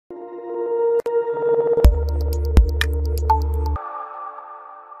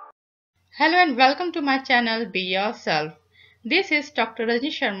Hello and welcome to my channel Be Yourself. This is Dr.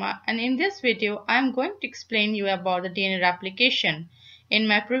 Rajni Sharma, and in this video I am going to explain you about the DNA replication. In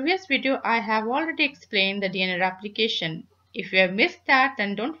my previous video I have already explained the DNA replication. If you have missed that,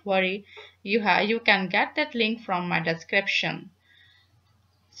 then don't worry, you can get that link from my description.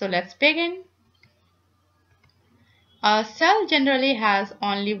 So let's begin. A cell generally has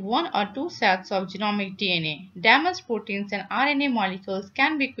only one or two sets of genomic DNA. Damaged proteins and RNA molecules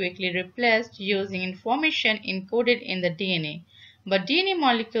can be quickly replaced using information encoded in the DNA, but DNA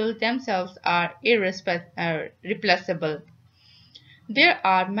molecules themselves are irreplaceable. There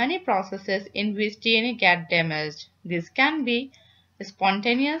are many processes in which DNA get damaged. These can be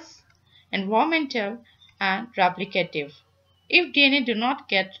spontaneous, environmental, and replicative. If DNA do not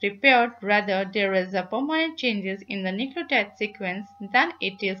get repaired, rather there is a permanent changes in the nucleotide sequence, then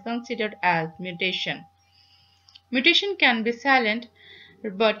it is considered as mutation. Mutation can be silent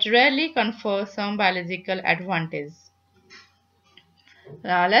but rarely confer some biological advantage.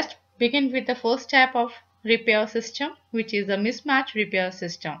 Let's begin with the first type of repair system, which is a mismatch repair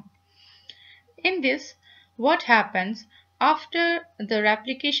system. In this, what happens after the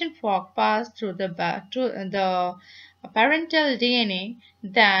replication fork passes through the parental DNA,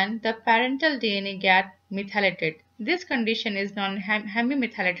 then the parental DNA gets methylated. This condition is known as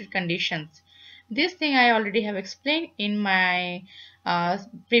hemimethylated conditions. This thing I already have explained in my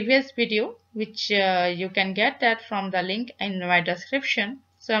previous video, which you can get that from the link in my description.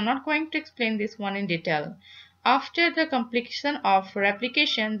 So I'm not going to explain this one in detail. After the completion of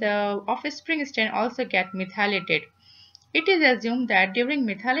replication, the offspring strain also get methylated. It is assumed that during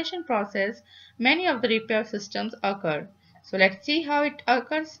methylation process, many of the repair systems occur. So let's see how it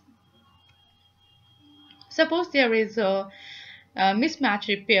occurs. Suppose there is a mismatch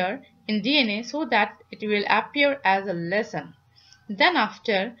repair in DNA so that it will appear as a lesion. Then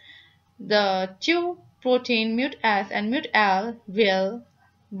after, the two protein mut-S and mut-L will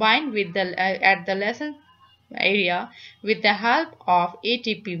bind with at the lesion area with the help of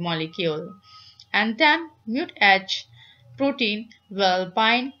ATP molecule, and then mut-H protein will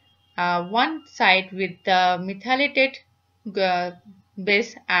bind one side with the methylated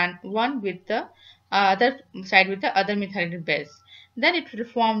base and one with the other side with the other methylated base. Then it will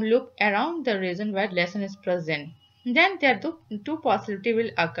form loop around the region where lesion is present. Then there are two possibilities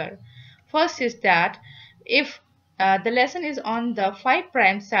will occur. First is that if the lesion is on the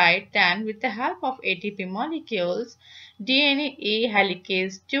 5' side, then with the help of ATP molecules, DNA A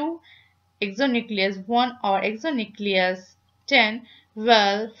helicase 2, exonuclease 1 or exonuclease 10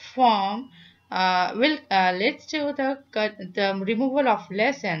 will form leads to the removal of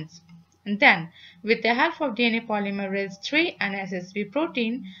lesions. And then with the help of DNA polymerase 3 and SSB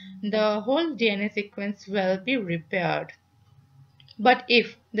protein, the whole DNA sequence will be repaired. But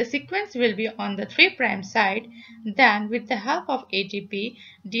if the sequence will be on the 3' side, then with the help of ATP,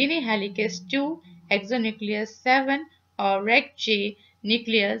 DNA helicase 2, exonuclease 7 or reg-G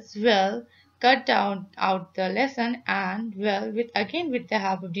nucleus will cut out the lesion, and will again with the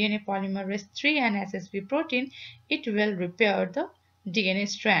help of DNA polymerase 3 and SSB protein, it will repair the DNA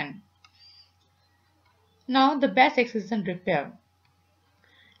strand. Now the base-excision repair.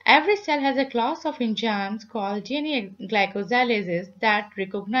 Every cell has a class of enzymes called DNA glycosylases that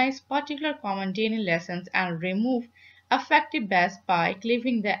recognize particular common DNA lesions and remove affected base by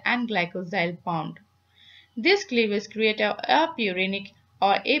cleaving the N-glycosyl bond. This cleavage creates a apurinic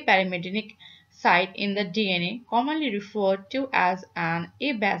or apyrimidinic site in the DNA, commonly referred to as an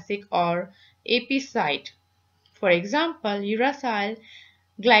abasic or AP site. For example, uracil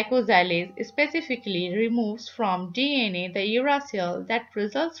glycosylase specifically removes from DNA the uracil that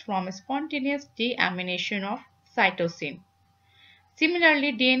results from a spontaneous deamination of cytosine.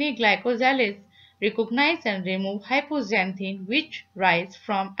 Similarly, DNA glycosylase recognize and remove hypoxanthine, which rise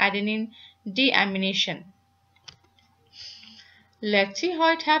from adenine deamination. Let's see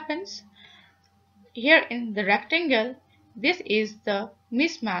how it happens. Here in the rectangle, this is the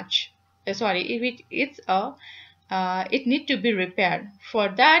mismatch. It needs to be repaired. For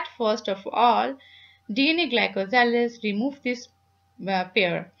that, first of all, DNA glycosylase remove this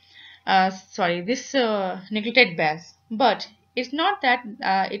nucleotide base. But it's not that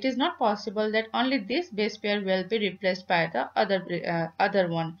it is not possible that only this base pair will be replaced by the other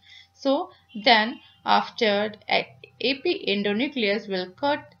one. So then, after AP endonuclease will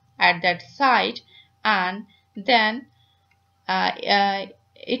cut at that site, and then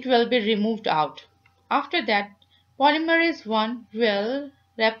it will be removed out. After that, polymerase 1 will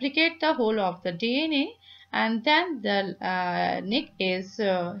replicate the whole of the DNA, and then the nick is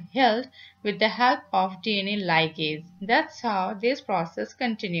held with the help of DNA ligase. That's how this process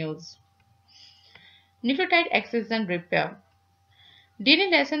continues. Nucleotide-excision repair.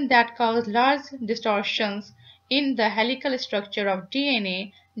 DNA lessons that cause large distortions in the helical structure of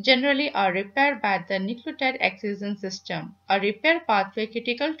DNA generally are repaired by the nucleotide-excision system, a repair pathway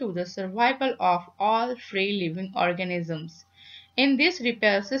critical to the survival of all free living organisms. In this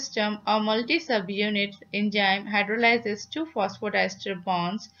repair system, a multi-subunit enzyme hydrolyzes two phosphodiester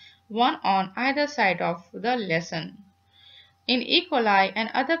bonds, one on either side of the lesion. In E. coli and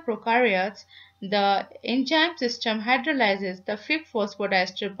other prokaryotes, the enzyme system hydrolyzes the fifth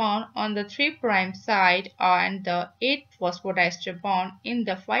phosphodiester bond on the 3' side and the eighth phosphodiester bond in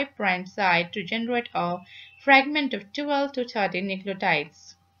the 5' side to generate a fragment of 12 to 30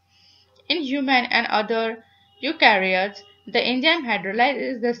 nucleotides. In human and other eukaryotes, the enzyme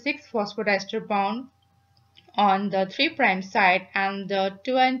hydrolyzes the sixth phosphodiester bond on the 3' side and the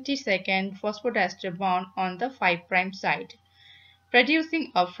 22nd phosphodiester bond on the 5' side,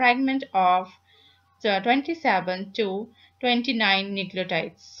 producing a fragment of 27 to 29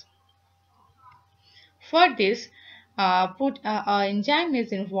 nucleotides. For this, an enzyme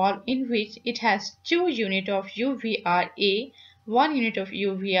is involved in which it has 2 units of UVRA, 1 unit of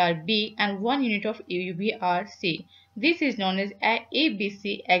UVRB, and 1 unit of UVRC. This is known as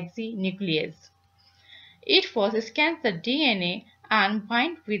ABC nuclease. It first scans the DNA and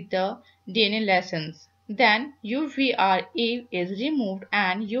binds with the DNA lessons. Then UVRA is removed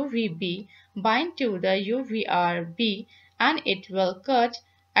and UVB binds to the UVRB, and it will cut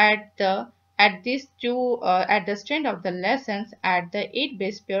at the strand of the lessons at the 8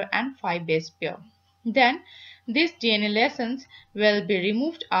 base pair and 5 base pair. Then these DNA lessons will be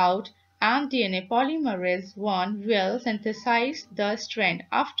removed out and DNA polymerase I will synthesize the strand.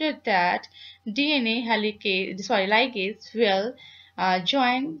 After that, DNA ligase will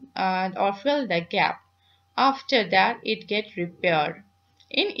join or fill the gap. After that, it gets repaired.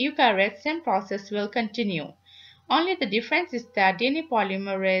 In eukaryotes, same process will continue. Only the difference is that DNA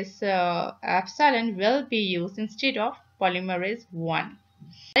polymerase epsilon will be used instead of polymerase I.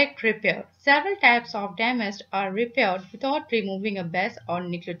 Direct repair. Several types of damage are repaired without removing a base or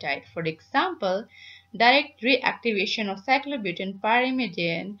nucleotide. For example, direct reactivation of cyclobutane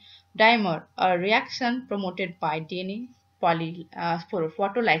pyrimidine dimer, a reaction promoted by DNA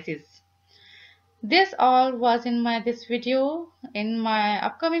photolysis. This all was in this video. In my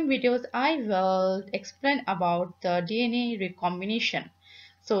upcoming videos, I will explain about the DNA recombination.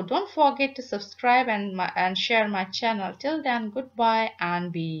 So don't forget to subscribe and share my channel. Till then, goodbye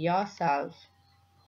and be yourself.